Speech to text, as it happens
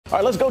All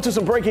right, let's go to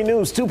some breaking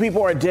news. 2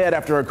 people are dead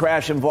after a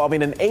crash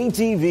involving an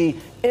ATV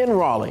in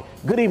Raleigh.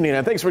 Good evening,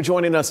 and thanks for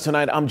joining us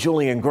tonight. I'm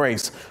Julian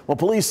Grace. Well,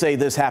 police say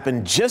this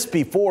happened just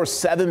before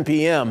 7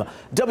 p.m.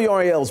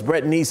 WRAL's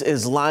Brett Neese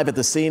is live at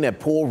the scene at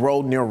Pool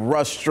Road near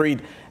Rush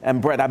Street.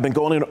 And Brett, I've been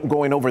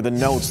going over the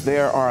notes.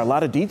 There are a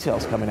lot of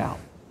details coming out.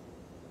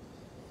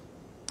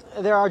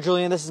 There are,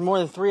 Julian. This is more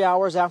than 3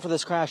 hours after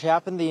this crash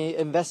happened. The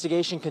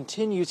investigation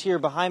continues here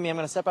behind me. I'm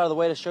going to step out of the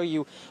way to show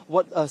you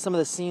what some of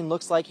the scene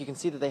looks like. You can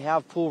see that they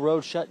have Pool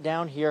Road shut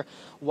down here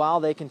while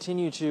they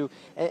continue to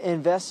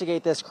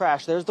investigate this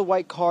crash. There's the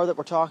white car that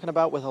we're talking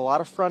about with a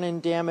lot of front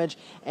end damage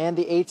and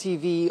the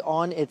ATV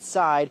on its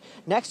side.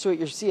 Next to it,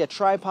 you see a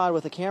tripod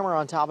with a camera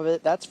on top of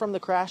it. That's from the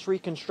crash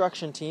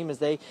reconstruction team as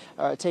they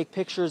take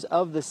pictures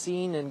of the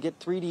scene and get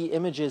 3D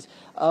images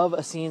of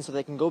a scene so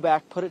they can go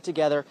back, put it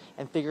together,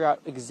 and figure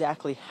out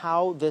exactly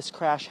how this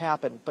crash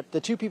happened. But the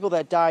 2 people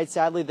that died,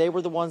 sadly, they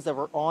were the ones that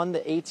were on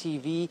the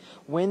ATV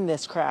when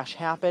this crash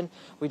happened.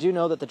 We do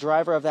know that the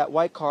driver of that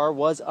white car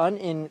was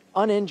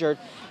uninjured,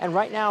 and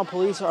right now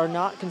police are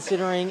not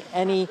considering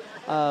any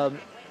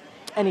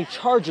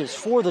charges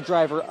for the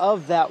driver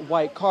of that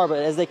white car. But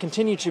as they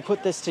continue to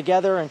put this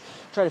together and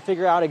try to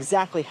figure out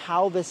exactly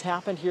how this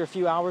happened here a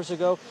few hours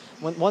ago,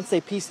 once they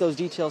piece those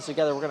details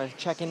together, we're going to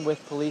check in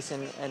with police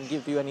and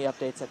give you any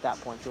updates at that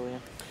point, Julian.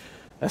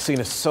 That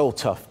scene is so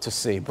tough to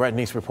see. Brett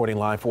Neese reporting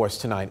live for us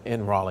tonight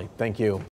in Raleigh. Thank you.